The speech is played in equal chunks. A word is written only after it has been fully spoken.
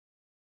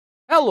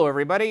Hello,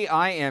 everybody.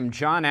 I am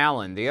John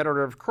Allen, the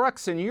editor of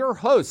Crux, and your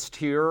host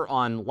here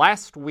on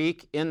Last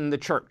Week in the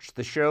Church,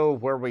 the show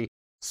where we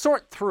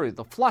sort through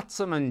the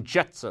flotsam and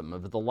jetsam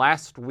of the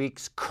last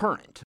week's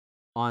current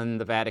on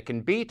the Vatican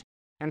beat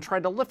and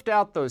try to lift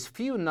out those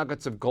few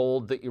nuggets of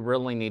gold that you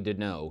really need to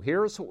know.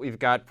 Here's what we've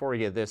got for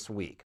you this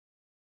week.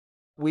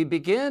 We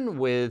begin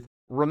with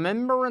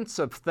remembrance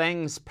of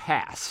things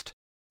past.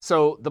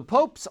 So the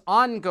Pope's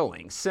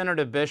ongoing Synod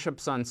of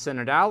Bishops on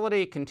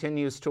Synodality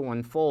continues to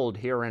unfold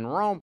here in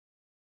Rome.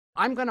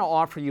 I'm going to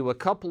offer you a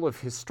couple of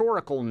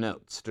historical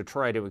notes to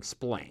try to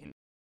explain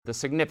the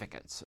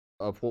significance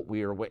of what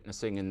we are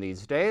witnessing in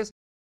these days.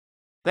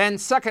 Then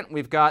second,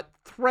 we've got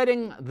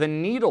threading the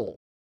needle,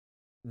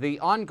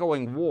 the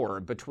ongoing war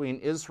between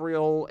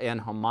Israel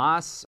and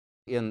Hamas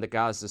in the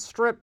Gaza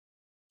Strip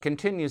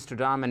continues to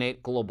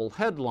dominate global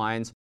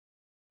headlines.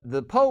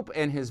 The Pope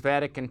and his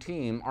Vatican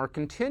team are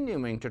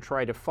continuing to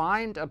try to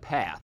find a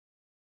path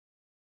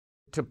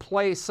to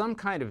play some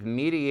kind of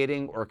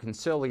mediating or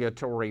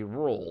conciliatory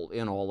role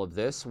in all of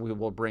this. We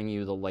will bring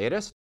you the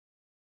latest.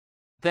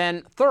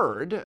 Then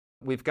third,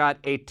 we've got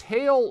a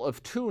tale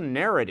of two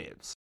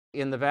narratives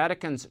in the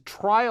Vatican's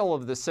trial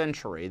of the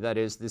century, that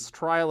is, this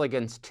trial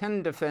against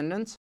 10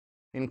 defendants,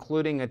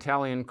 including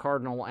Italian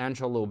Cardinal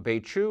Angelo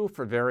Becciu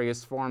for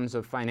various forms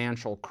of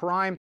financial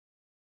crime.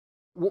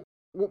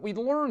 What we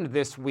learned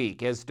this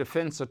week as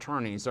defense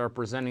attorneys are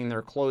presenting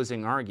their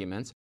closing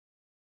arguments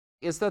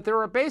is that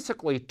there are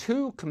basically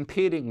two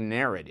competing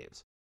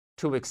narratives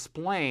to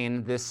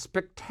explain this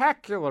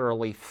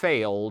spectacularly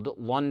failed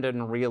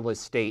London real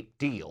estate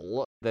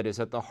deal that is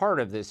at the heart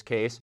of this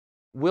case.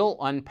 We'll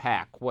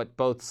unpack what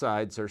both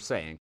sides are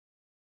saying.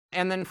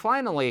 And then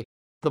finally,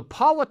 the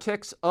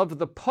politics of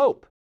the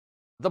Pope.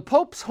 The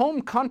Pope's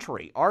home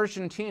country,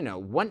 Argentina,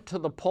 went to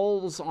the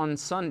polls on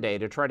Sunday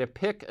to try to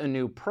pick a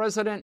new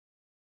president.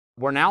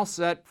 We're now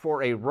set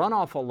for a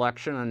runoff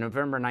election on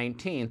November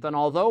 19th, and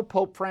although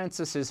Pope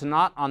Francis is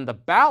not on the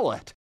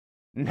ballot,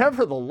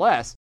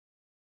 nevertheless,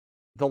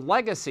 the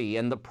legacy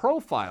and the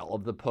profile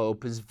of the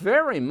Pope is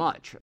very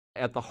much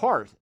at the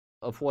heart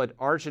of what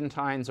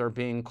Argentines are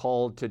being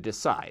called to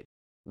decide.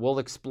 We'll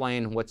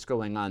explain what's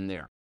going on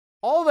there.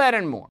 All that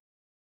and more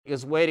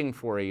is waiting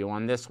for you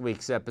on this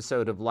week's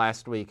episode of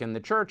Last Week in the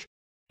Church.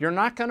 You're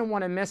not going to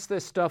want to miss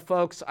this stuff,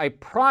 folks. I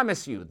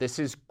promise you, this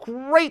is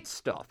great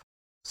stuff.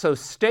 So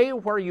stay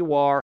where you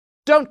are.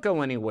 Don't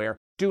go anywhere.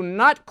 Do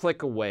not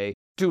click away.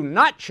 Do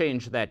not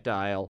change that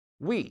dial.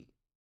 We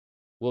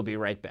will be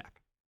right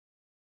back.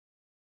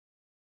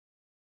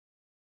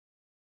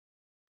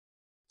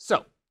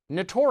 So,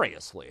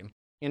 notoriously,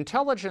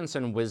 intelligence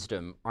and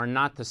wisdom are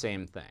not the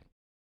same thing.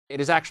 It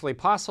is actually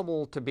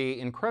possible to be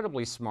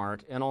incredibly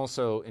smart and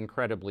also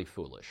incredibly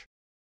foolish.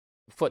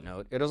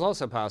 Footnote, it is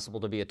also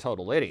possible to be a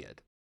total idiot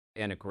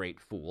and a great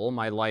fool.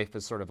 My life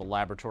is sort of a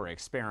laboratory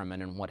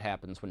experiment in what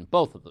happens when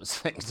both of those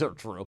things are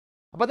true.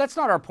 But that's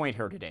not our point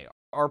here today.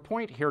 Our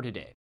point here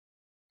today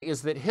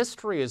is that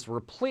history is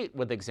replete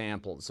with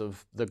examples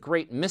of the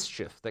great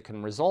mischief that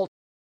can result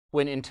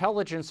when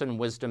intelligence and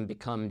wisdom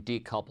become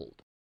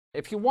decoupled.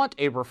 If you want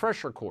a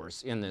refresher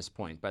course in this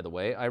point, by the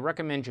way, I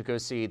recommend you go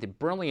see the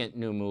brilliant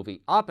new movie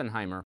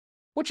Oppenheimer,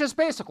 which is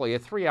basically a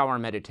 3-hour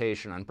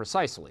meditation on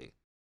precisely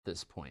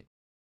this point.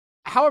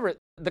 However,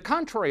 the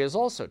contrary is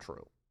also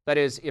true. That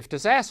is, if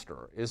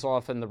disaster is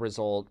often the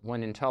result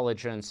when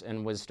intelligence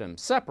and wisdom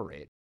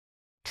separate,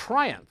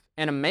 triumph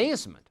and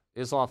amazement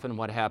is often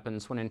what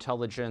happens when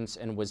intelligence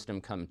and wisdom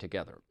come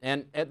together.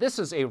 And this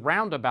is a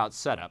roundabout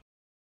setup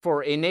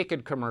for a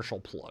naked commercial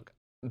plug,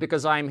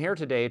 because I'm here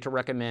today to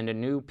recommend a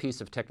new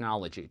piece of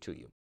technology to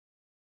you.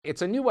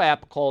 It's a new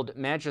app called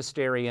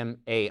Magisterium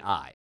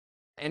AI.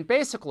 And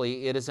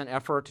basically, it is an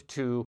effort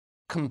to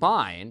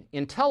combine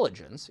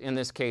intelligence, in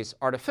this case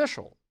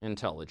artificial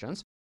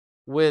intelligence,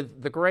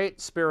 with the great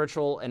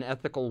spiritual and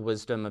ethical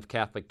wisdom of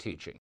Catholic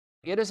teaching.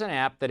 It is an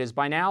app that is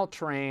by now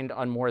trained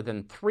on more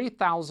than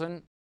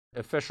 3,000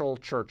 official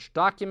church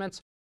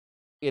documents.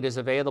 It is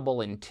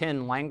available in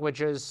 10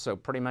 languages, so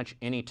pretty much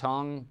any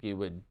tongue you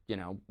would,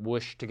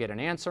 wish to get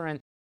an answer in.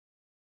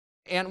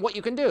 And what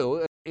you can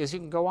do is you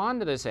can go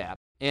onto this app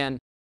and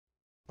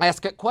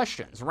ask it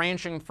questions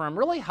ranging from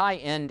really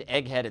high-end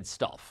egg-headed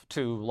stuff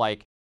to,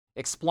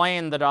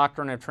 explain the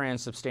doctrine of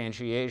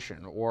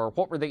transubstantiation, or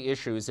what were the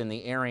issues in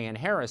the Arian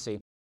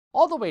heresy,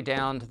 all the way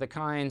down to the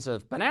kinds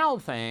of banal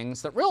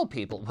things that real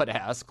people would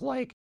ask,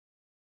 like,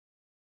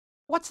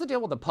 what's the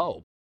deal with the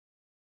Pope?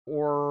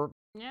 Or,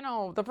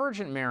 the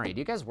Virgin Mary, do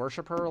you guys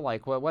worship her?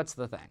 What's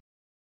the thing?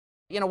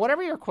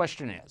 Whatever your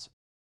question is,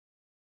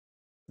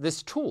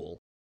 this tool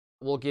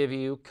will give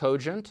you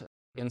cogent,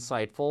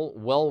 insightful,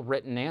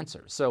 well-written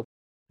answers. So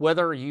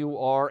whether you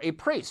are a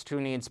priest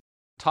who needs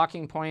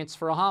talking points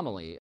for a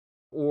homily,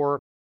 or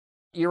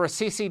you're a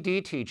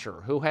CCD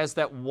teacher who has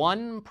that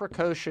one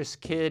precocious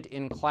kid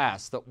in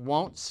class that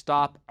won't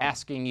stop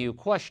asking you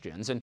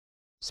questions. And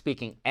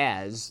speaking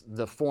as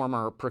the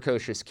former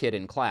precocious kid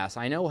in class,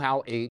 I know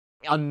how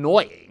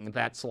annoying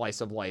that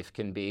slice of life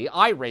can be.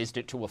 I raised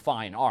it to a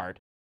fine art.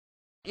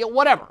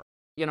 Whatever.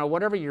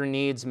 whatever your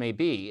needs may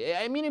be.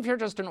 I mean, if you're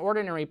just an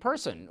ordinary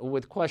person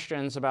with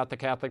questions about the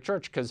Catholic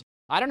Church, because,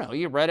 I don't know,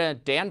 you read a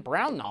Dan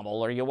Brown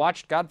novel or you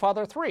watched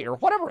Godfather 3 or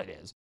whatever it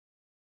is,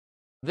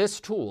 this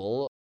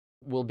tool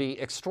will be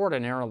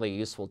extraordinarily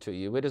useful to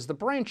you. It is the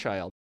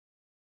brainchild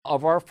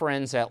of our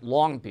friends at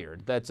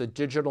Longbeard. That's a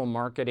digital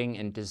marketing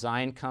and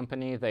design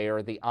company. They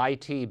are the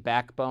IT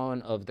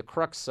backbone of the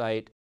Crux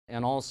site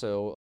and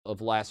also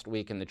of Last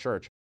Week in the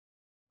Church.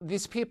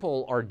 These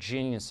people are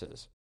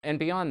geniuses. And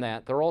beyond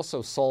that, they're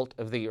also salt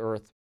of the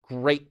earth,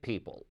 great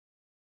people.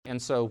 And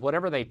so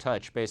whatever they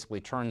touch basically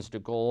turns to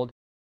gold.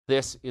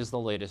 This is the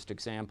latest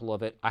example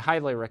of it. I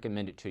highly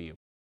recommend it to you.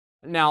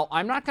 Now,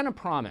 I'm not going to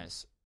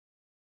promise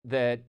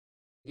that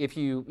if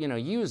you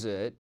use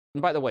it,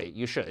 and by the way,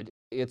 you should.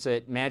 It's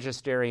at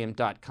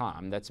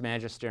magisterium.com. That's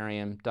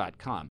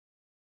magisterium.com.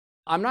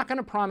 I'm not going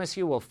to promise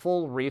you a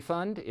full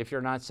refund if you're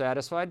not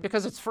satisfied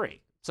because it's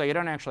free. So you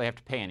don't actually have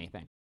to pay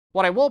anything.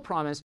 What I will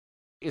promise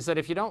is that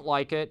if you don't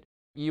like it,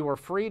 you are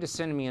free to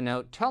send me a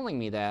note telling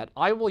me that.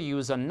 I will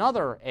use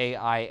another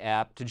AI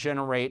app to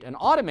generate an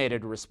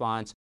automated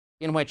response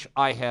in which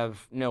I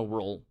have no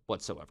rule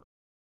whatsoever.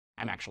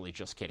 I'm actually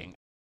just kidding.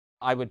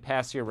 I would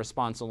pass your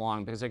response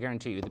along because I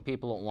guarantee you the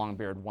people at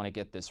Longbeard want to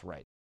get this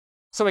right.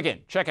 So again,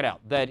 check it out.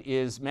 That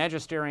is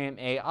Magisterium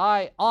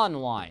AI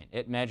online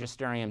at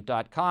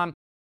magisterium.com.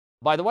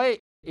 By the way,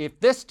 if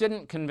this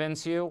didn't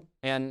convince you,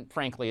 and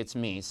frankly it's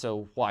me,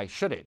 so why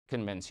should it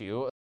convince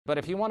you? But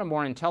if you want a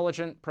more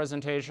intelligent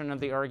presentation of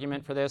the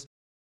argument for this,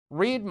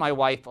 read my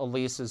wife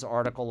Elise's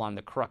article on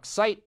the Crux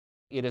site.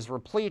 It is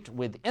replete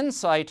with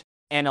insight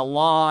and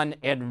elan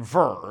and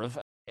verve,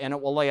 and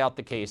it will lay out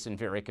the case in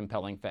very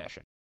compelling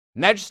fashion.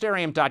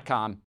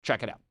 Magisterium.com,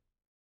 check it out.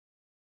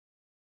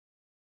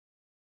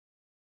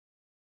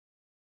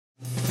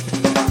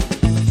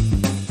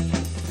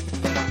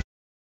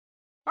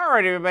 All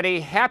right, everybody,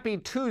 happy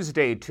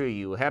Tuesday to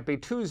you. Happy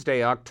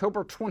Tuesday,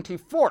 October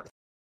 24th.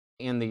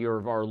 In the year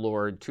of our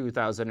Lord,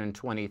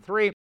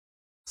 2023.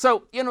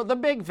 So, the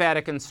big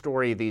Vatican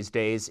story these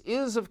days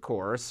is, of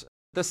course,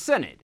 the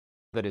synod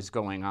that is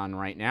going on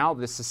right now,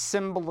 this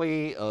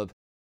assembly of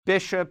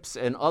bishops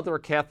and other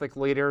Catholic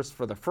leaders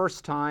for the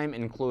first time,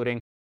 including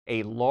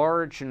a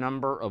large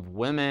number of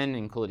women,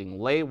 including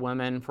lay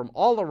women from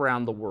all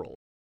around the world,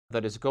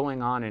 that is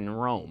going on in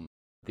Rome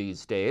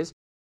these days.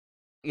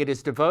 It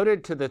is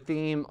devoted to the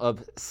theme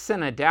of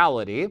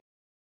synodality,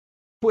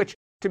 which,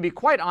 to be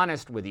quite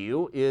honest with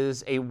you,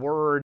 is a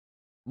word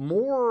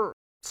more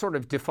sort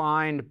of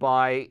defined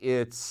by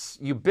its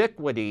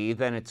ubiquity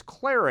than its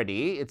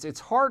clarity. It's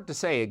hard to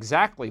say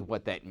exactly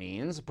what that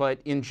means, but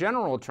in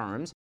general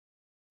terms,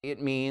 it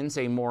means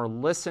a more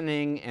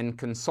listening and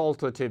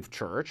consultative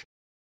church.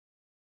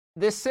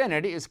 This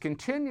synod is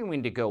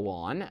continuing to go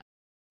on,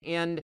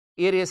 and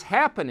it is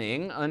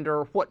happening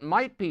under what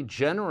might be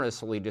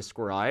generously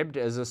described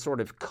as a sort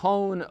of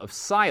cone of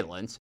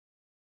silence,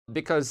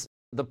 because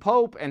the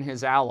Pope and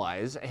his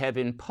allies have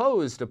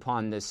imposed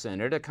upon this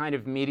synod a kind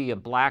of media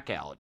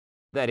blackout.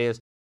 That is,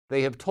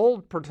 they have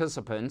told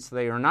participants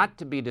they are not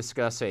to be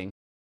discussing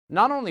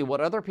not only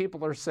what other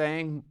people are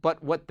saying,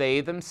 but what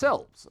they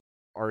themselves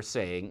are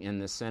saying in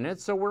the synod.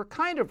 So we're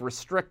kind of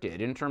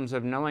restricted in terms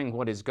of knowing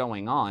what is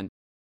going on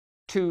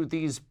to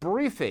these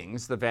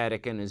briefings the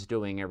Vatican is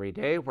doing every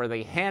day, where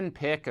they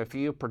handpick a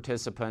few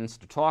participants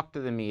to talk to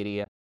the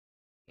media.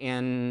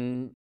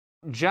 And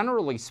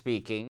generally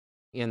speaking,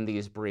 in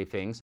these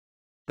briefings,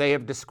 they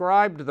have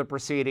described the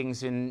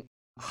proceedings in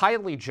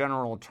highly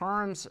general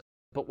terms,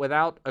 but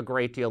without a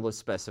great deal of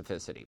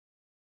specificity.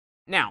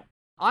 Now,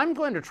 I'm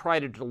going to try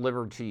to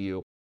deliver to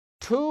you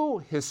two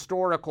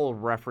historical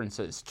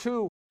references,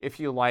 two, if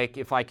you like,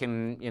 if I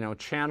can,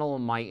 channel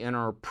my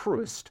inner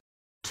Proust,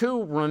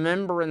 two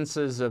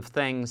remembrances of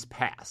things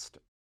past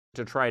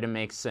to try to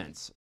make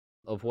sense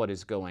of what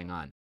is going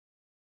on.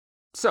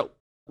 So,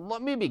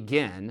 let me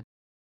begin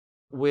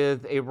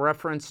with a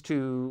reference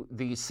to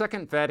the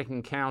Second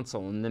Vatican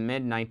Council in the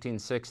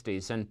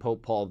mid-1960s and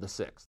Pope Paul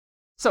VI.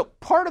 So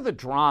part of the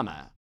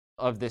drama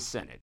of this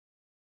synod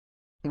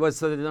was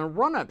that in the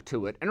run-up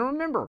to it, and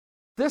remember,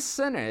 this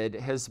synod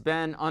has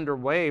been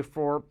underway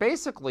for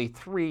basically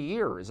 3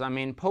 years. I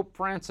mean, Pope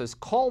Francis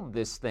called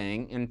this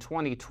thing in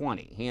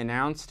 2020. He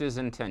announced his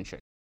intention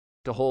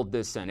to hold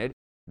this synod.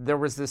 There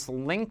was this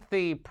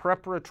lengthy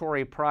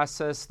preparatory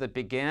process that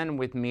began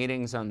with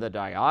meetings on the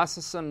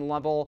diocesan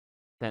level,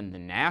 then the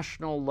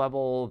national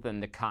level, then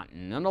the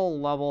continental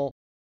level.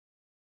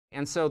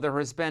 And so there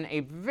has been a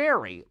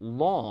very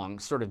long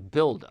sort of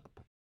buildup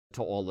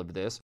to all of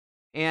this.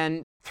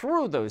 And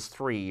through those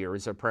 3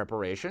 years of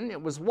preparation,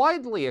 it was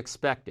widely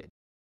expected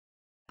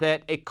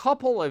that a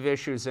couple of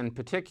issues in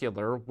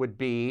particular would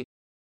be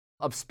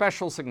of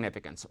special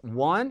significance.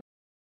 One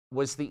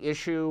was the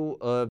issue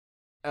of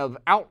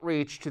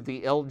outreach to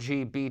the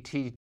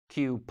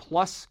LGBTQ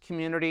plus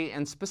community,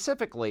 and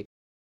specifically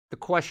the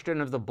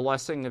question of the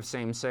blessing of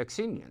same-sex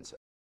unions.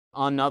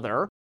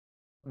 Another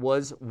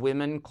was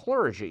women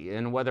clergy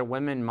and whether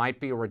women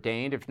might be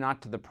ordained, if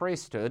not to the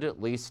priesthood,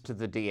 at least to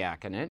the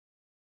diaconate.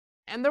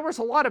 And there was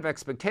a lot of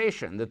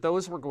expectation that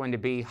those were going to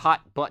be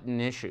hot-button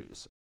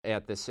issues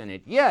at the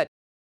Synod. Yet,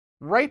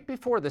 right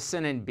before the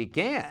Synod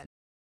began,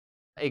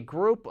 a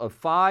group of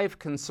 5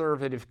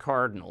 conservative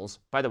cardinals,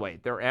 by the way,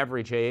 their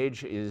average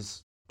age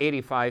is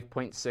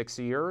 85.6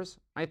 years,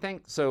 I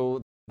think,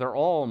 so they're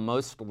all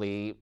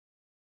mostly,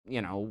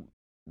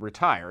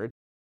 retired.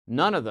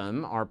 None of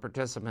them are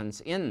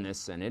participants in this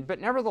Synod, but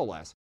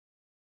nevertheless,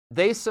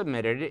 they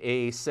submitted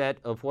a set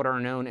of what are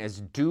known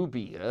as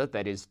dubia,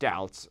 that is,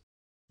 doubts,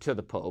 to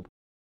the Pope,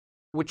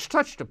 which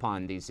touched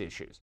upon these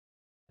issues.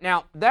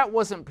 Now, that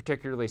wasn't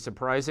particularly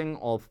surprising.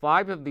 All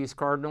 5 of these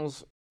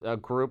cardinals, a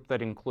group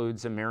that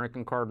includes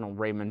American Cardinal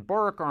Raymond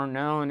Burke, are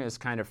known as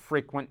kind of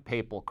frequent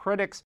papal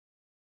critics.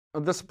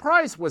 The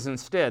surprise was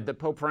instead that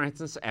Pope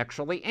Francis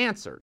actually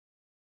answered,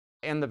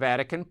 and the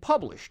Vatican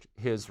published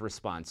his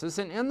responses.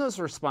 And in those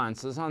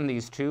responses on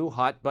these 2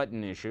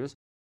 hot-button issues,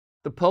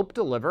 the Pope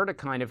delivered a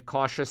kind of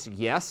cautious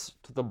yes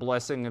to the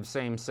blessing of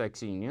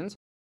same-sex unions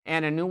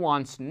and a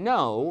nuanced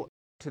no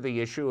to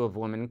the issue of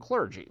women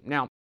clergy.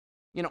 Now,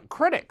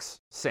 critics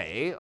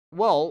say,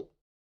 well,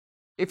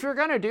 if you're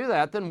going to do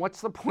that, then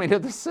what's the point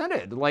of the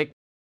Synod?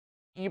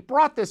 You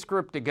brought this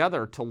group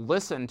together to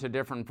listen to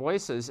different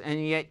voices,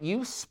 and yet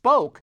you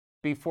spoke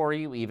before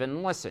you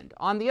even listened.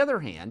 On the other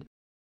hand,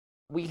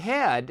 we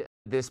had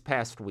this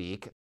past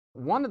week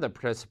one of the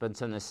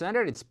participants in the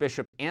Synod. It's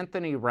Bishop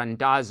Anthony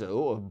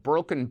Randazzo of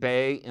Broken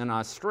Bay in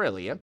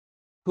Australia,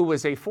 who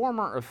was a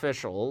former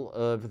official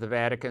of the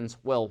Vatican's,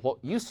 what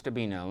used to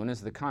be known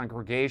as the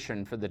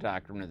Congregation for the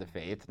Doctrine of the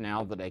Faith,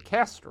 now the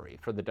Dicastery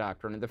for the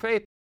Doctrine of the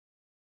Faith,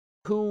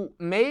 who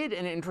made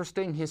an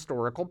interesting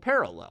historical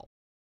parallel.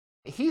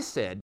 He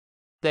said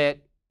that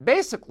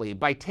basically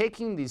by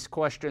taking these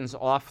questions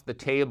off the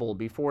table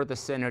before the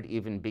Synod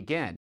even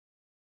began,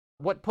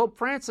 what Pope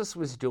Francis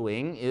was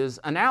doing is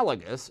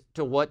analogous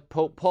to what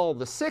Pope Paul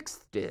VI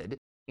did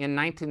in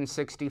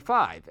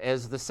 1965,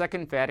 as the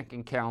Second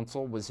Vatican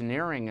Council was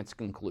nearing its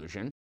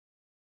conclusion,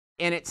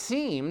 and it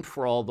seemed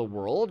for all the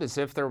world as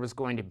if there was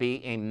going to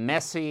be a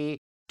messy,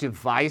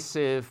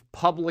 divisive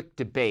public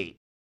debate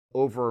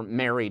over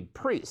married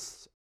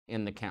priests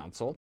in the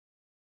council.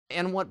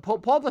 And what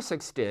Pope Paul VI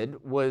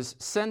did was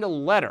send a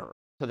letter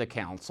to the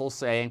council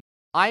saying,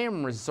 I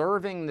am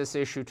reserving this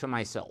issue to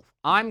myself.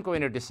 I'm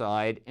going to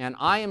decide, and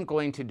I am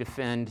going to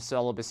defend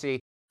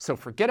celibacy, so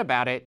forget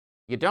about it.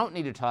 You don't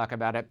need to talk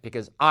about it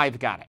because I've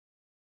got it.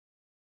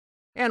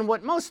 And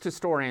what most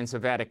historians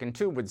of Vatican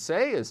II would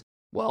say is,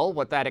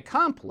 what that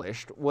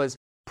accomplished was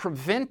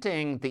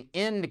preventing the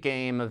end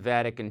game of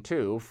Vatican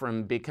II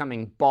from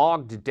becoming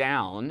bogged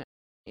down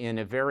in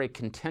a very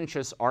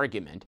contentious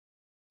argument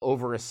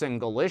over a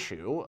single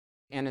issue,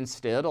 and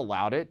instead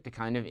allowed it to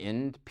kind of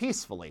end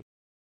peacefully.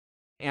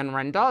 And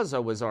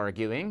Randazzo was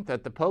arguing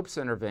that the Pope's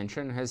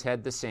intervention has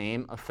had the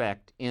same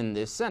effect in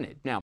this Synod.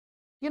 Now,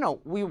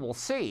 we will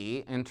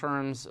see in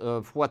terms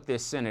of what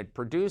this Synod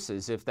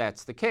produces if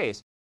that's the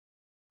case.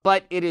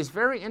 But it is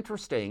very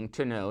interesting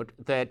to note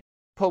that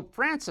Pope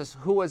Francis,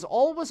 who has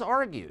always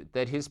argued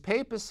that his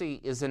papacy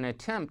is an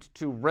attempt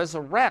to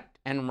resurrect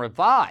and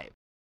revive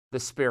the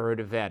spirit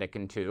of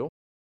Vatican II,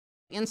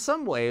 in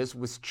some ways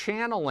was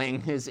channeling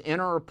his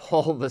inner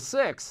Paul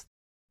VI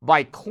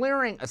by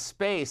clearing a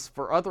space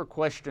for other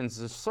questions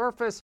to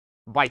surface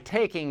by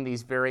taking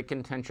these very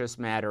contentious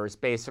matters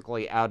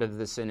basically out of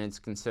the Synod's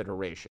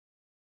consideration.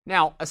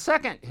 Now, a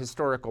second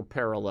historical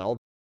parallel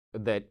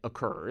that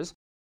occurs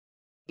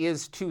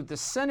is to the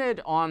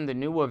Synod on the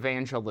New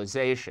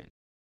Evangelization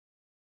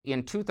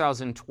in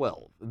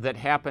 2012 that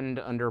happened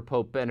under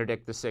Pope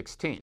Benedict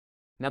XVI.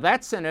 Now,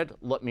 that Synod,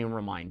 let me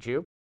remind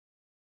you,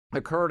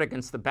 occurred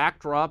against the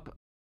backdrop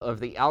of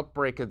the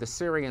outbreak of the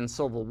Syrian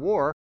civil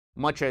war,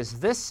 much as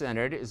this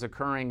Synod is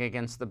occurring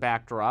against the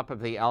backdrop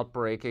of the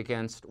outbreak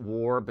against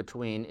war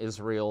between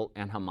Israel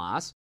and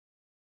Hamas.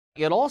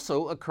 It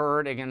also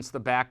occurred against the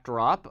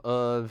backdrop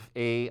of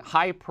a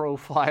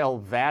high-profile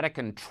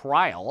Vatican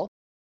trial.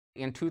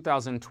 In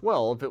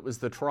 2012, it was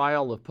the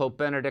trial of Pope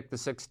Benedict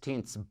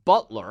XVI's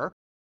butler,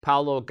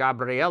 Paolo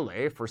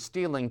Gabriele, for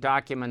stealing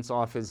documents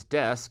off his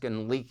desk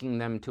and leaking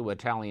them to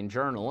Italian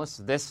journalists.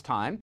 This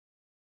time,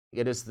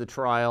 it is the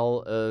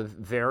trial of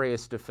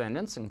various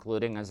defendants,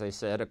 including, as I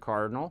said, a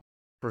cardinal,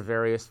 for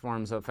various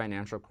forms of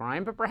financial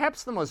crime. But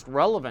perhaps the most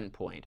relevant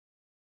point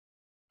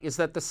is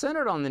that the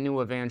Synod on the New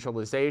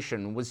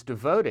Evangelization was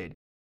devoted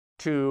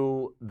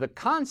to the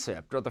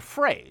concept, or the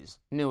phrase,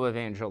 New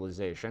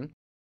Evangelization,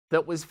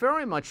 that was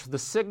very much the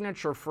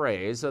signature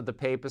phrase of the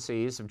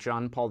papacies of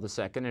John Paul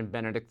II and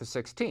Benedict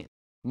XVI.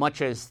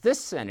 Much as this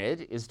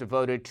Synod is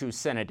devoted to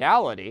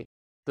synodality,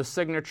 the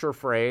signature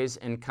phrase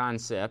and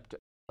concept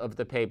of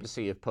the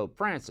papacy of Pope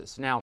Francis.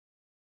 Now,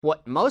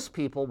 what most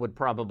people would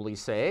probably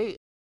say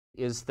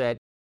is that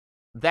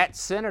that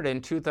Synod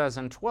in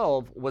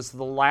 2012 was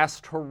the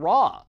last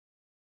hurrah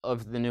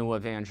of the New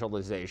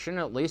Evangelization,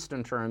 at least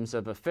in terms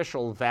of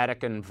official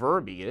Vatican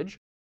verbiage,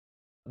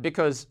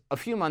 because a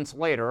few months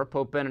later,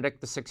 Pope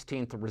Benedict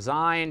XVI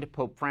resigned,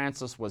 Pope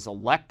Francis was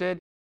elected,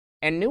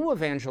 And new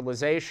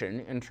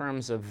evangelization in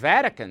terms of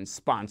Vatican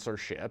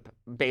sponsorship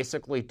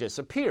basically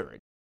disappeared.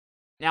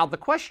 Now the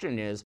question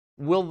is,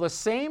 will the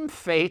same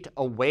fate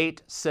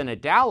await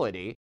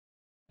synodality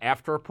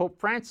after Pope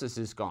Francis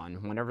is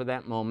gone, whenever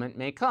that moment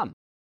may come?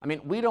 I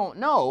mean, we don't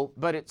know,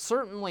 but it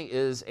certainly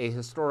is a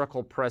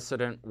historical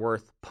precedent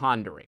worth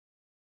pondering.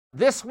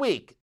 This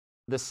week,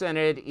 the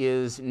Synod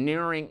is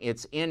nearing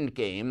its end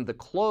game. The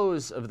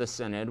close of the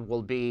Synod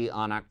will be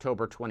on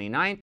October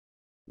 29th.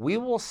 We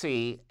will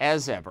see,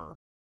 as ever,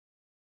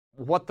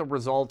 what the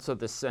results of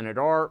the Synod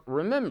are.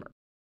 Remember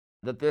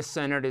that this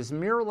Synod is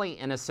merely,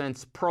 in a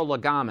sense,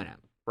 prolegomena,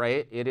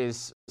 right? It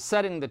is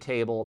setting the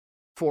table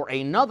for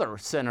another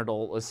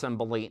synodal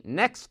assembly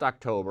next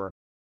October.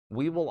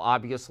 We will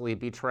obviously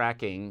be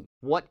tracking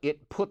what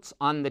it puts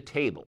on the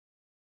table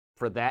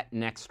for that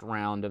next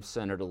round of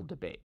synodal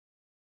debate.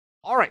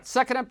 All right,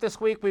 second up this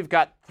week, we've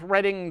got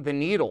threading the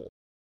needle.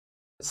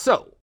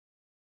 So,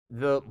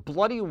 the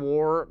bloody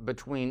war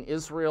between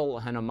Israel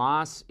and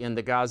Hamas in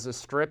the Gaza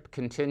Strip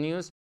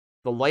continues.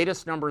 The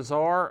latest numbers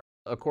are,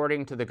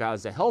 according to the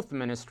Gaza Health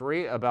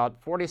Ministry,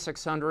 about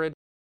 4,600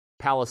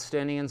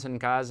 Palestinians in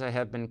Gaza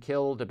have been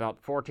killed, about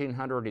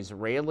 1,400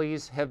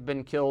 Israelis have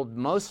been killed,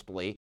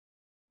 mostly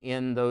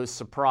in those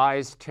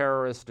surprise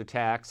terrorist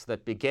attacks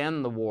that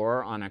began the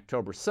war on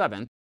October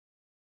 7th.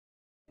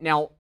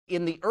 Now,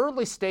 in the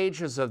early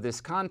stages of this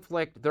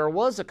conflict, there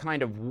was a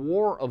kind of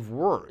war of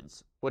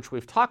words, which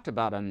we've talked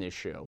about on this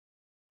show,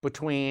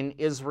 between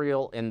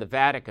Israel and the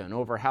Vatican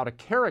over how to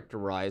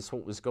characterize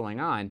what was going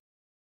on.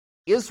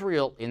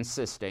 Israel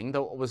insisting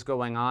that what was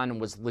going on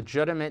was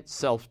legitimate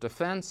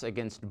self-defense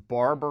against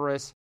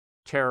barbarous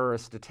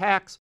terrorist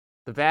attacks.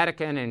 The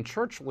Vatican and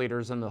church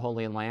leaders in the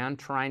Holy Land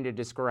trying to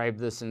describe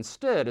this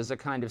instead as a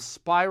kind of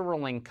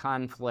spiraling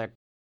conflict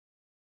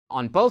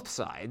on both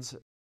sides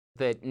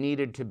that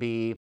needed to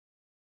be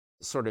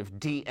sort of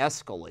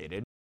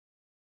de-escalated.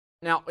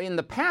 Now, in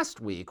the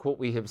past week, what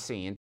we have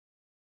seen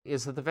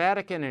is that the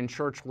Vatican and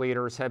church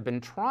leaders have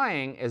been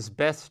trying as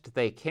best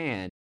they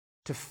can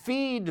to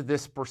feed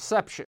this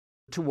perception,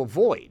 to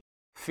avoid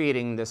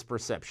feeding this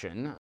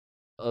perception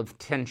of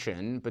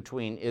tension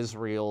between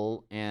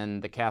Israel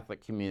and the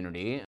Catholic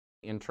community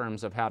in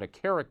terms of how to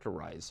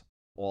characterize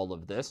all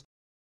of this.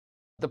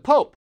 The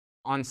Pope,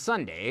 on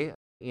Sunday,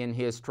 in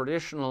his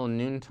traditional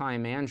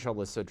noontime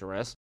Angelus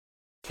address,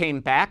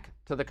 came back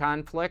to the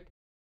conflict,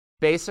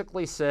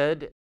 basically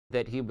said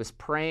that he was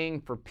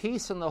praying for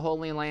peace in the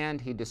Holy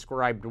Land. He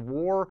described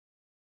war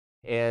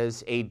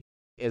as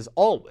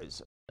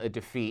always a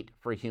defeat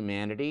for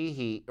humanity.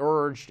 He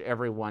urged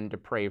everyone to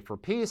pray for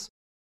peace.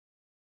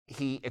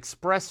 He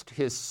expressed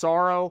his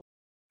sorrow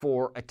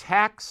for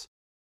attacks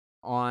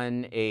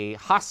on a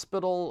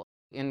hospital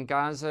in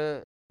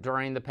Gaza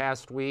during the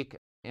past week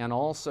and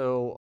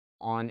also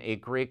on a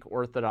Greek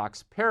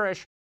Orthodox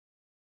parish,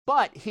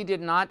 but he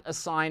did not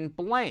assign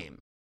blame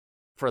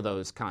for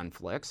those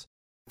conflicts,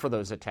 for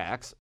those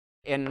attacks,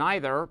 and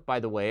neither, by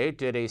the way,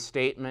 did a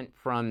statement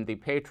from the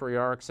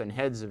patriarchs and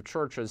heads of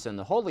churches in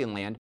the Holy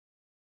Land.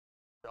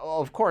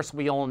 Of course,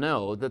 we all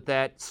know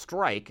that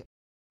strike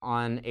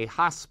on a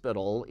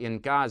hospital in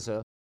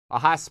Gaza, a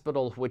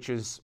hospital which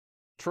is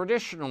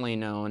traditionally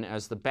known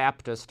as the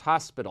Baptist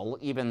Hospital,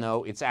 even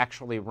though it's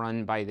actually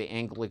run by the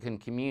Anglican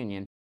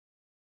Communion.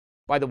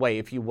 By the way,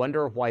 if you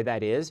wonder why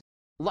that is,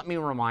 let me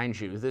remind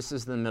you, this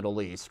is the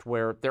Middle East,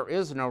 where there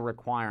is no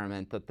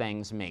requirement that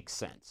things make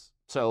sense.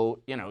 So,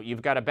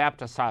 you've got a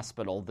Baptist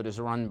hospital that is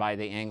run by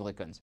the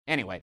Anglicans.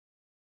 Anyway,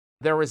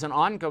 there is an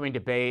ongoing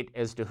debate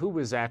as to who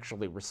was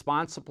actually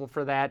responsible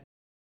for that.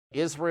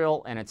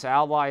 Israel and its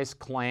allies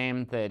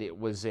claim that it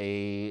was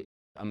a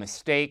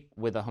mistake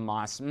with a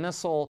Hamas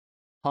missile.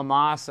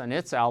 Hamas and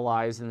its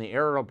allies in the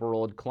Arab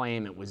world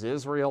claim it was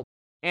Israel.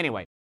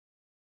 Anyway,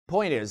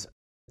 point is,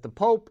 the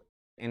Pope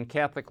and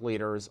Catholic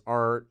leaders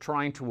are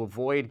trying to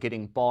avoid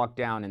getting bogged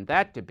down in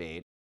that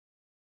debate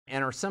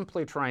and are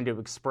simply trying to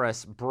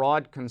express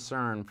broad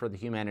concern for the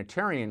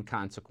humanitarian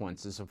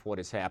consequences of what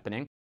is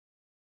happening.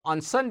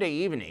 On Sunday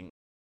evening,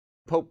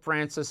 Pope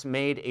Francis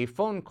made a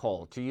phone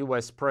call to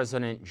U.S.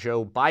 President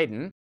Joe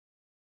Biden.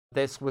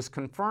 This was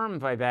confirmed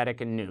by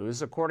Vatican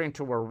News. According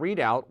to a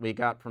readout we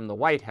got from the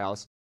White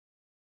House,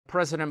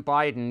 President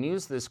Biden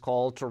used this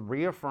call to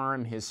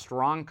reaffirm his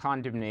strong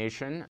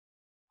condemnation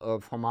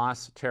of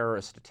Hamas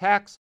terrorist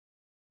attacks,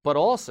 but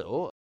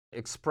also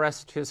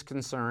expressed his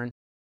concern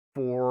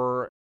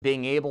for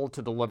being able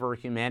to deliver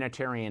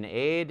humanitarian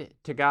aid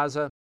to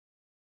Gaza.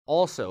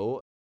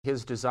 Also,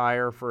 his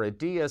desire for a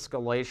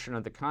de-escalation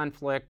of the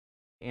conflict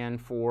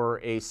and for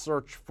a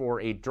search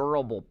for a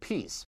durable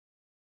peace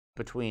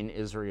between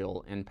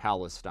Israel and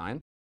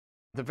Palestine.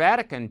 The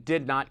Vatican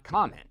did not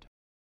comment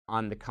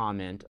on the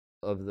content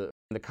of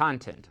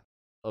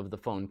the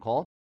phone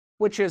call,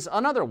 which is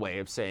another way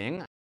of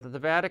saying that the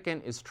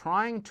Vatican is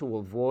trying to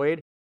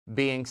avoid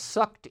being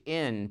sucked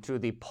into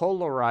the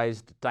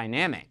polarized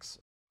dynamics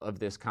of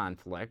this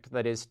conflict,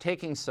 that is,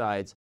 taking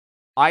sides,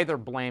 either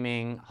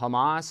blaming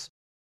Hamas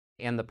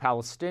and the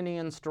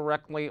Palestinians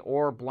directly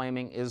or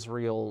blaming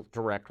Israel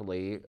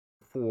directly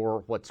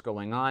for what's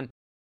going on,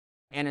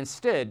 and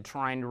instead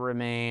trying to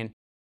remain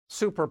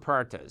super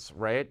partes,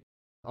 right?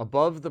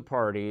 Above the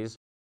parties,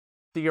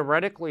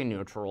 theoretically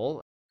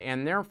neutral,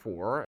 and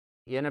therefore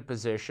in a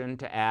position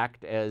to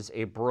act as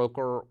a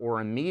broker or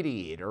a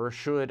mediator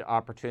should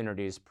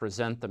opportunities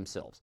present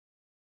themselves.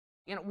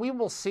 We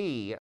will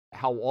see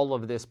how all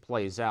of this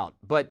plays out,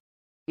 but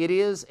it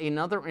is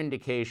another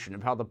indication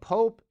of how the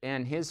Pope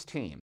and his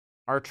team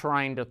are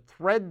trying to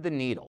thread the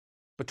needle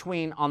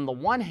between, on the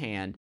one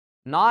hand,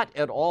 not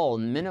at all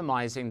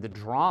minimizing the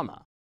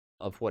drama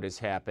of what is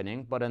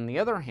happening, but on the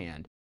other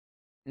hand,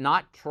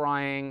 not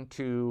trying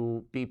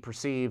to be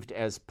perceived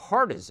as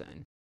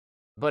partisan,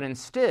 but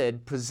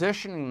instead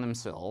positioning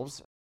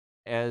themselves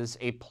as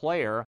a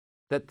player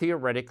that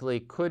theoretically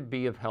could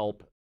be of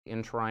help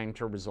in trying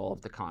to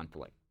resolve the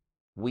conflict.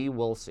 We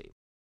will see.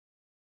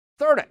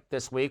 Third up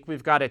this week,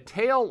 we've got a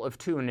tale of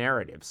two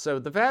narratives. So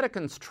the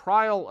Vatican's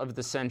trial of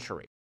the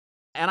century.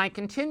 And I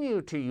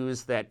continue to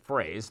use that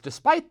phrase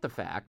despite the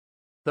fact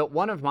that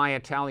one of my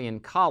Italian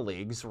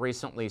colleagues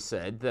recently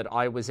said that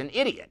I was an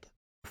idiot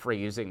for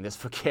using this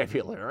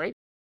vocabulary.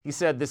 He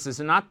said this is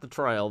not the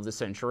trial of the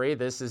century.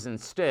 This is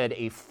instead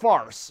a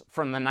farce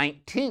from the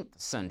 19th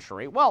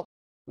century. Well,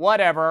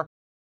 whatever.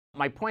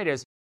 My point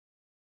is,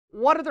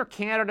 what other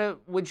candidate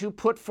would you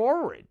put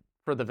forward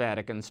for the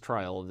Vatican's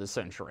trial of the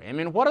century? I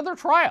mean, what other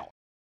trial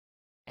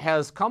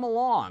has come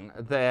along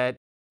that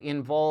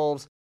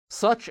involves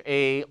such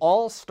a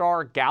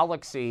all-star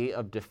galaxy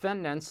of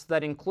defendants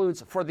that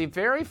includes, for the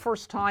very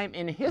first time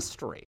in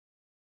history,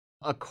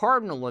 a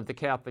cardinal of the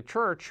Catholic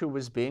Church who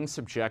was being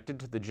subjected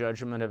to the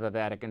judgment of a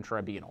Vatican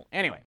tribunal?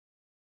 Anyway,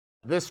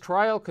 this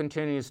trial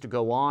continues to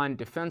go on.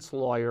 Defense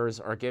lawyers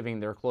are giving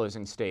their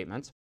closing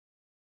statements.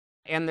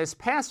 And this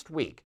past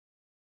week,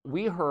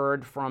 we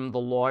heard from the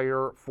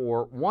lawyer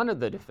for one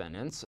of the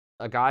defendants,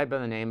 a guy by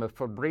the name of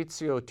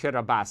Fabrizio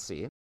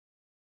Tirabassi,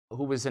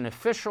 who was an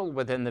official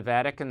within the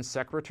Vatican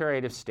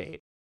Secretariat of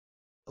State,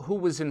 who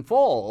was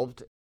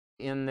involved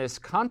in this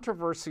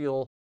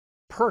controversial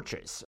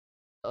purchase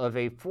of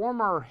a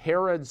former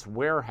Harrods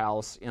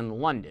warehouse in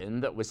London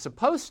that was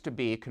supposed to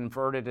be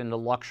converted into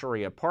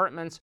luxury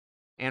apartments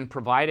and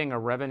providing a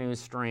revenue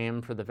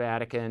stream for the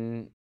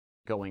Vatican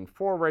going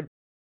forward,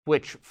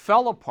 which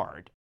fell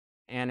apart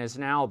and is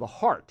now the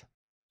heart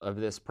of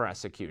this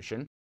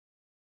prosecution.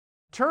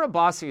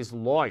 Tirabassi's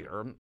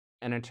lawyer,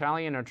 an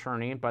Italian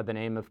attorney by the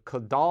name of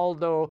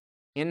Codaldo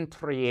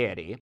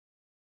Intrieri,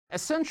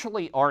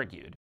 essentially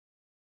argued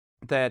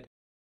that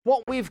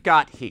what we've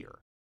got here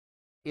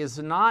is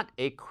not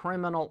a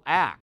criminal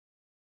act,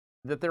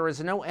 that there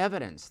is no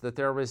evidence that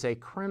there was a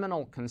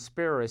criminal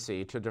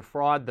conspiracy to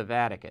defraud the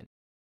Vatican.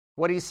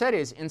 What he said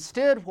is,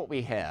 instead, what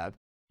we have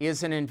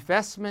is an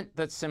investment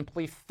that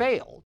simply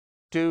failed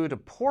due to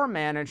poor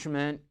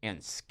management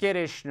and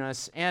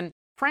skittishness and,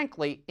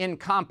 frankly,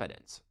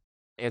 incompetence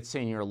at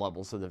senior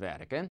levels of the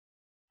Vatican.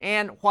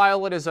 And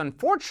while it is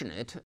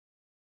unfortunate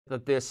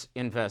that this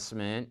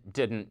investment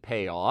didn't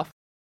pay off,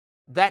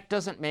 that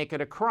doesn't make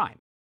it a crime.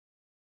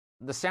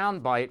 The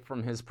soundbite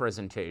from his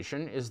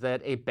presentation is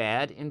that a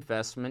bad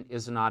investment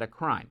is not a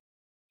crime.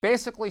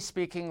 Basically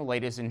speaking,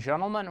 ladies and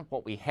gentlemen,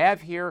 what we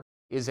have here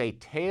is a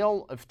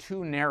tale of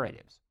two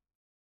narratives.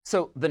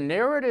 So the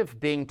narrative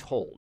being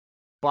told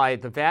by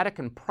the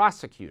Vatican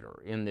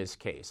prosecutor in this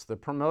case, the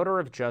promoter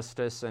of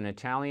justice, an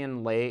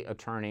Italian lay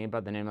attorney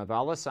by the name of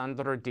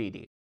Alessandro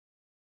Didi,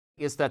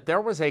 is that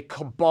there was a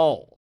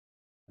cabal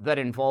that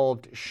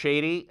involved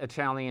shady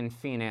Italian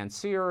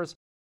financiers,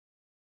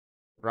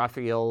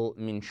 Raphael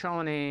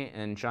Mincione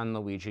and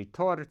Gianluigi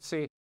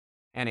Torzi,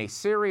 and a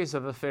series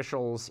of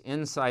officials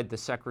inside the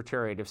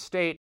Secretariat of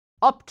State,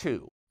 up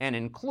to and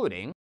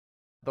including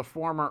the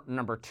former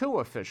number 2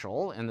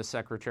 official in the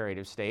Secretariat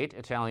of State,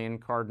 Italian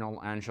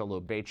Cardinal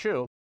Angelo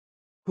Becciu,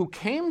 who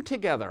came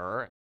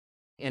together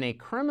in a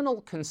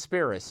criminal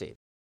conspiracy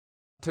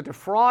to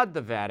defraud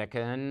the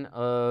Vatican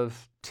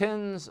of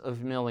tens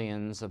of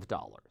millions of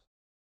dollars.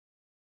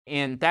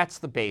 And that's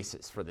the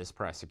basis for this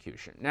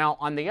prosecution. Now,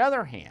 on the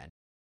other hand,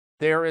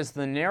 there is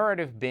the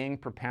narrative being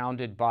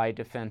propounded by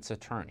defense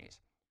attorneys,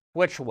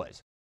 which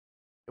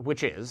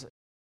is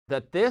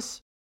that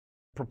this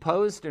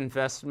proposed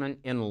investment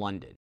in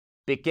London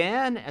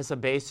began as a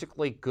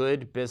basically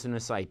good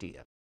business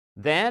idea.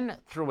 Then,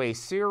 through a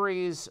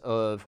series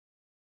of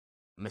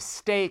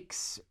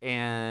mistakes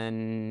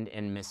and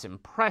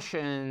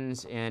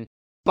misimpressions and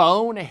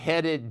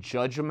boneheaded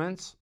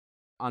judgments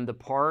on the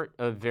part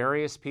of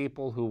various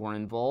people who were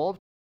involved,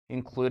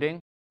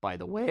 including, by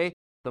the way,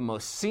 the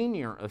most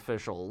senior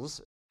officials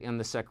in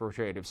the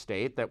Secretariat of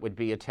State, that would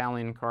be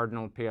Italian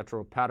Cardinal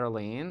Pietro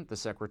Parolin, the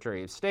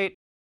Secretary of State,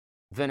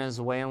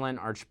 Venezuelan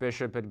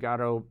Archbishop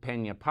Edgardo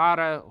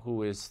Peña-Parra,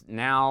 who is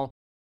now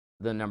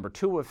the number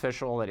 2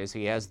 official, that is,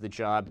 he has the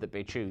job that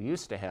Becciu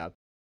used to have,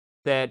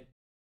 that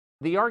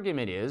the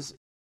argument is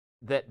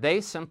that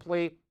they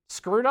simply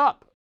screwed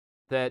up,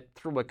 that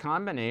through a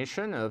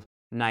combination of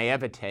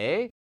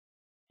naivete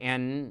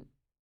and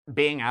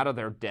being out of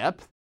their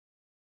depth,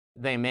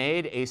 they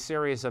made a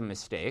series of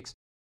mistakes,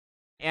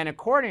 And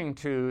according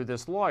to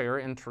this lawyer,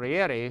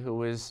 Intrieri,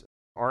 who is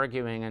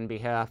arguing on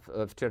behalf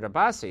of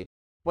Tirabassi,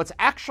 what's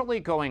actually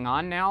going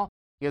on now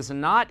is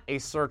not a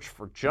search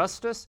for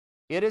justice,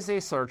 it is a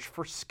search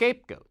for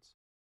scapegoats.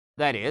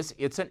 That is,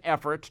 it's an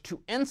effort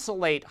to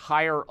insulate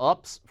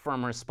higher-ups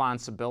from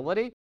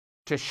responsibility,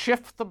 to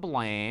shift the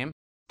blame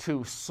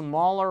to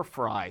smaller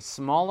fry,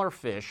 smaller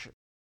fish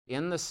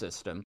in the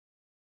system,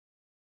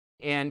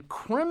 and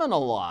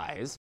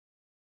criminalize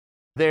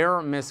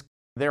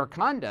their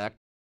conduct,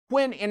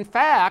 when in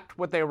fact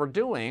what they were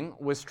doing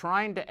was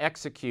trying to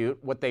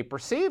execute what they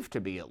perceived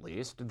to be, at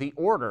least, the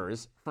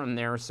orders from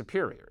their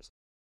superiors.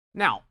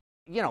 Now,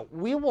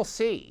 we will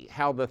see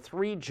how the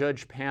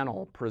three-judge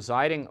panel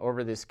presiding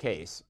over this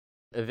case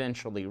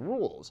eventually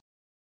rules.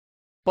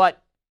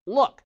 But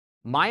look,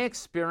 my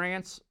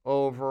experience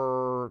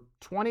over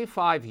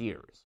 25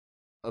 years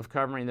of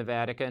covering the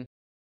Vatican,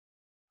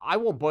 I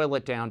will boil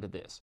it down to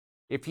this.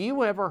 If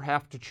you ever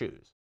have to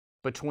choose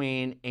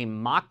between a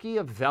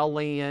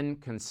Machiavellian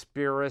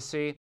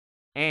conspiracy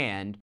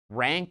and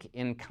rank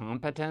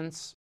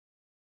incompetence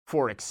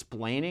for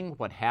explaining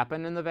what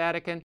happened in the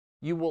Vatican,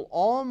 you will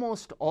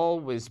almost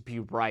always be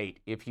right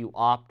if you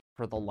opt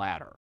for the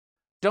latter.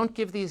 Don't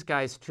give these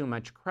guys too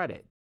much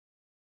credit.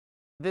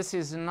 This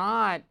is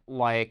not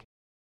like,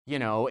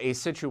 a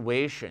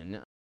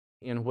situation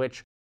in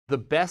which the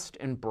best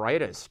and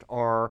brightest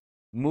are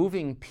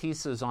moving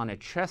pieces on a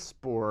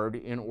chessboard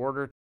in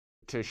order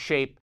to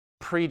shape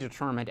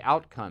predetermined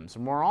outcomes.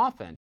 More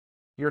often,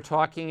 you're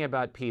talking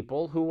about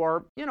people who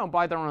are,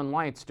 by their own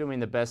lights doing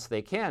the best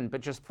they can,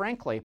 but just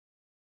frankly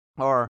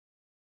are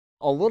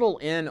a little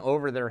in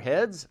over their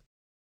heads.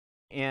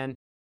 And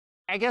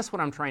I guess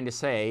what I'm trying to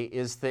say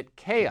is that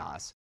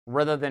chaos,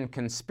 rather than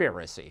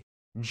conspiracy,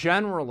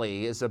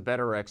 generally is a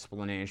better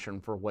explanation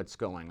for what's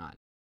going on.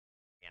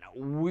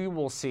 We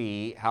will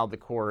see how the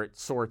court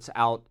sorts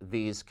out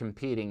these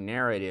competing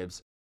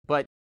narratives,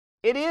 but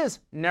it is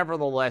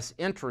nevertheless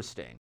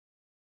interesting.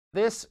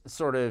 This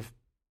sort of,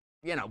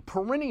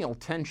 perennial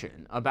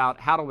tension about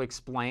how to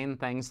explain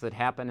things that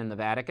happen in the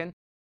Vatican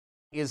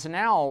is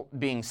now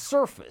being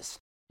surfaced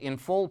in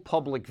full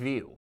public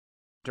view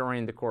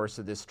during the course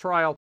of this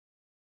trial.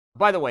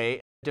 By the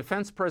way,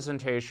 defense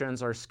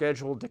presentations are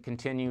scheduled to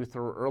continue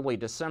through early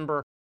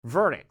December.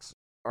 Verdicts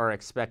are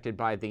expected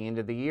by the end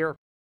of the year.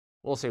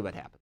 We'll see what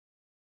happens.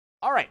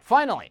 All right,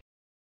 finally,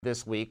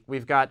 this week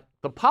we've got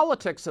the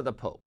politics of the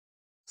Pope.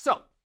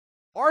 So,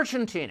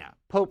 Argentina,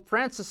 Pope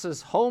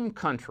Francis's home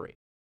country,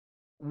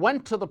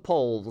 went to the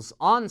polls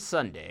on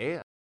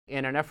Sunday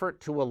in an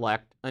effort to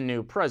elect a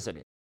new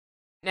president.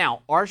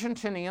 Now,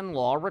 Argentinian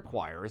law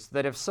requires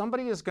that if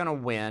somebody is going to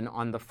win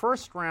on the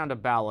first round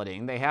of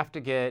balloting, they have to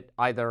get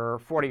either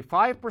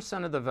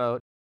 45% of the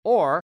vote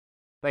or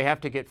they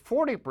have to get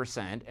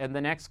 40%, and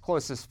the next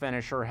closest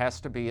finisher has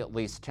to be at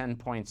least 10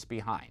 points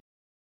behind.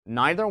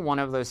 Neither one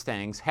of those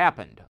things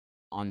happened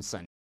on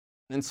Sunday.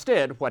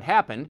 Instead, what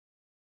happened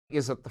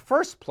is that the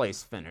first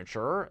place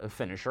finisher,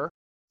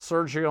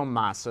 Sergio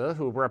Massa,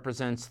 who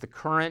represents the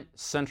current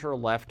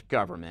center-left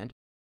government,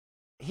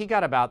 he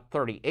got about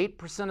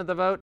 38% of the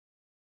vote.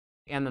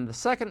 And then the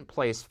second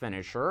place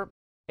finisher,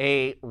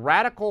 a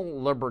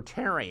radical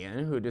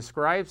libertarian who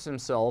describes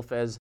himself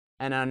as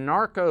an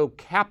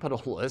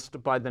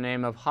anarcho-capitalist by the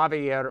name of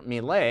Javier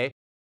Milei,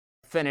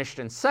 finished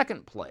in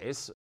second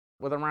place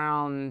with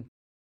around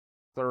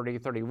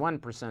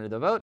 31% of the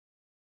vote.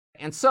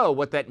 And so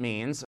what that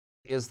means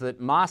is that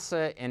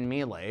Massa and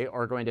Milei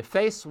are going to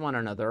face one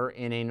another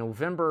in a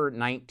November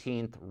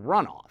 19th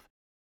runoff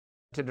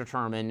to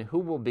determine who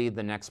will be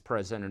the next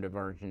president of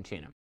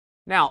Argentina.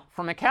 Now,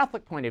 from a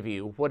Catholic point of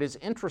view, what is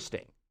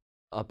interesting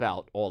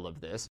about all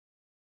of this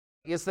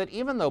is that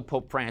even though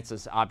Pope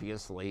Francis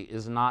obviously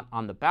is not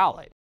on the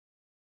ballot,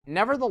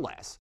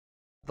 nevertheless,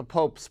 the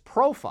Pope's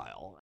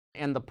profile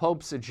and the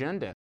Pope's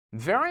agenda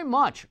very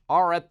much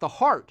are at the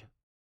heart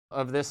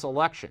of this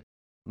election.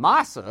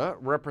 Massa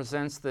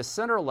represents the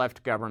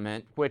center-left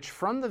government, which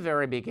from the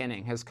very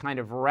beginning has kind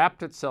of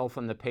wrapped itself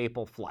in the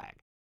papal flag,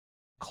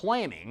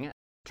 claiming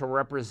to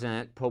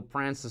represent Pope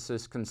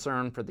Francis's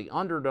concern for the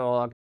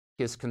underdog,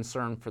 his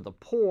concern for the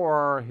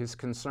poor, his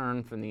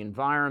concern for the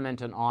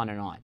environment, and on and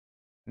on.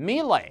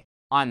 Milei,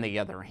 on the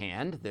other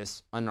hand,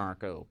 this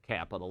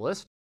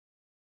anarcho-capitalist,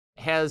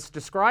 has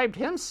described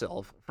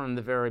himself from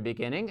the very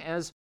beginning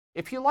as,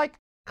 if you like,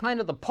 kind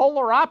of the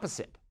polar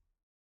opposite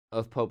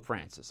of Pope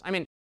Francis. I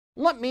mean,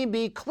 let me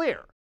be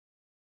clear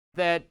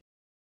that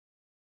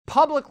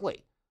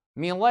publicly,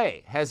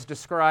 Milei has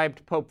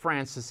described Pope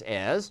Francis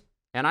as,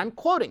 and I'm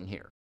quoting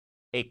here,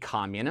 a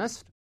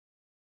communist,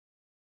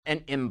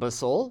 an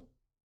imbecile,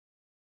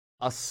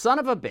 a son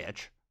of a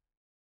bitch,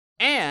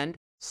 and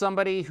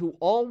somebody who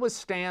always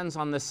stands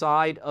on the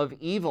side of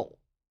evil.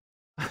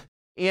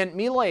 In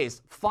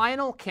Milei's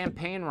final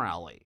campaign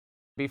rally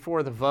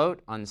before the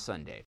vote on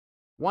Sunday,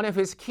 one of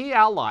his key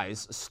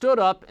allies stood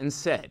up and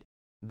said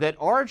that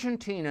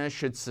Argentina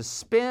should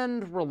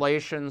suspend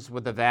relations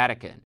with the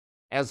Vatican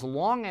as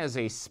long as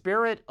a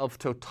spirit of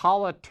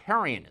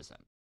totalitarianism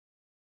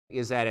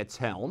is at its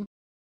helm,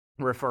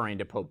 referring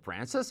to Pope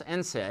Francis,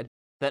 and said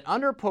that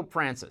under Pope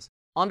Francis,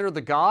 under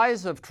the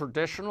guise of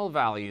traditional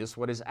values,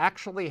 what is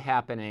actually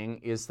happening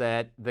is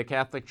that the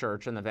Catholic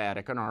Church and the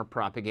Vatican are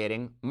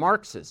propagating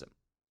Marxism.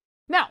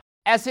 Now,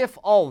 as if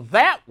all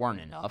that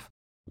weren't enough,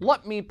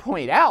 let me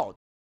point out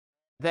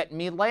that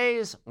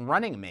Milei's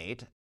running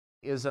mate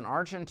is an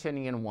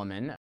Argentinian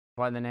woman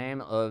by the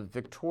name of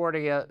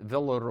Victoria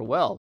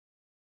Villarruel.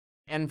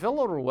 And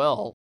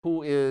Villarruel,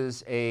 who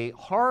is a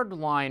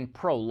hardline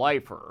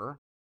pro-lifer,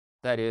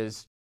 that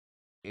is,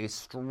 a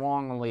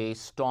strongly,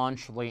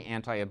 staunchly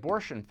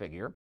anti-abortion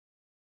figure,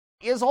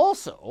 is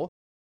also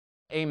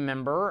a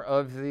member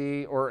of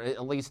the, or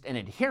at least an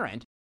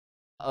adherent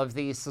of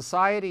the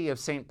Society of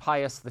St.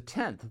 Pius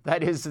X.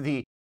 That is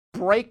the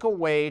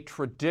breakaway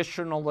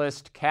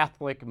traditionalist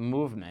Catholic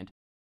movement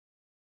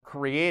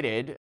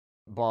created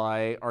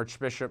by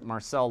Archbishop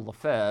Marcel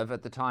Lefebvre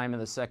at the time of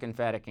the Second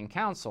Vatican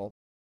Council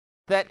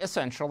that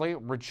essentially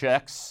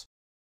rejects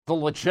the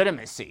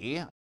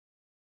legitimacy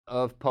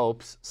of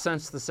popes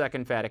since the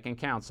Second Vatican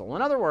Council.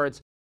 In other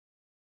words,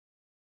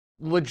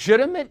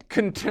 legitimate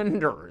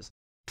contenders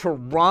to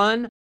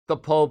run the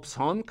Pope's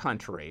home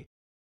country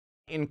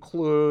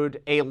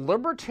include a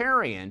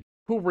libertarian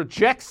who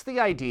rejects the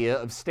idea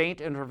of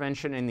state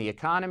intervention in the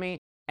economy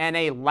and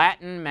a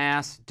Latin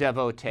Mass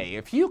devotee.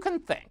 If you can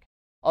think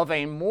of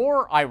a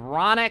more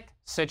ironic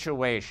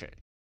situation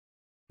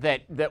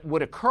that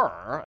would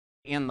occur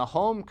in the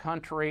home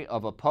country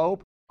of a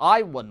pope,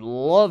 I would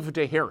love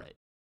to hear it,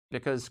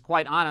 because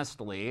quite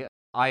honestly,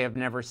 I have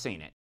never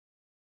seen it.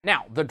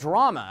 Now, the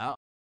drama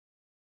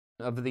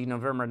of the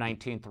November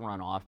 19th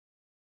runoff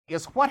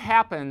is what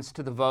happens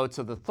to the votes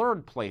of the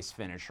third place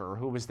finisher,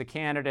 who was the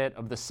candidate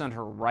of the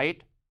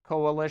center-right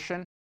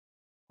coalition.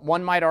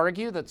 One might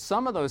argue that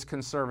some of those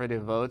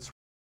conservative votes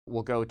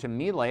will go to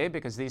Milei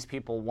because these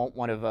people won't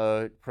want to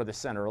vote for the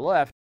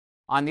center-left.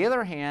 On the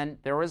other hand,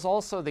 there is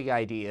also the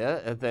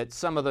idea that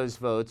some of those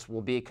votes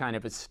will be kind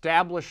of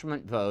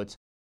establishment votes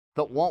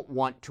that won't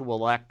want to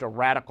elect a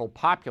radical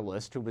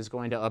populist who is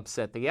going to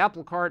upset the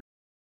apple cart.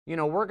 You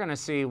know, we're going to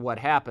see what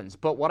happens.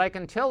 But what I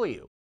can tell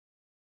you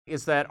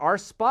is that our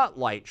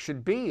spotlight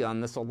should be on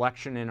this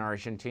election in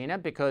Argentina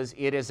because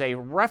it is a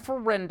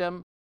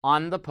referendum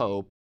on the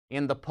Pope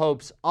in the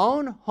Pope's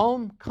own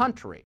home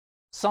country,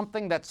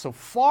 something that, so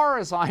far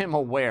as I am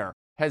aware,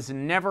 has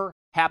never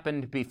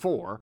happened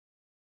before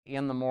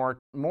in the more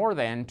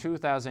than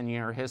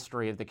 2,000-year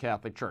history of the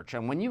Catholic Church.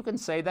 And when you can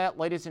say that,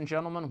 ladies and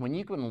gentlemen, when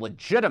you can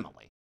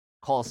legitimately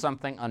call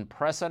something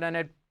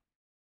unprecedented,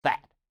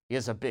 that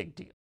is a big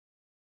deal.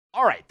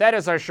 All right, that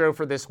is our show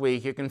for this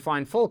week. You can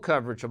find full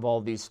coverage of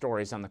all these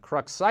stories on the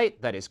Crux site,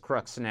 that is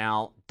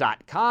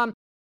cruxnow.com.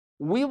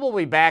 We will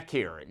be back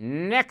here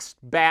next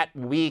Bat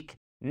Week,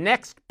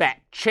 next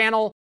Bat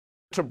Channel,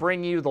 to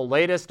bring you the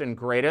latest and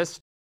greatest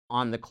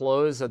on the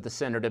close of the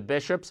Synod of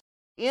Bishops.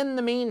 In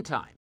the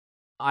meantime,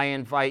 I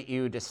invite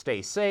you to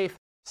stay safe,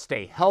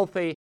 stay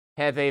healthy,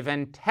 have a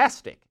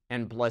fantastic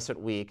and blessed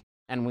week,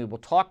 and we will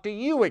talk to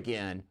you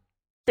again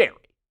very,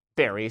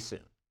 very soon.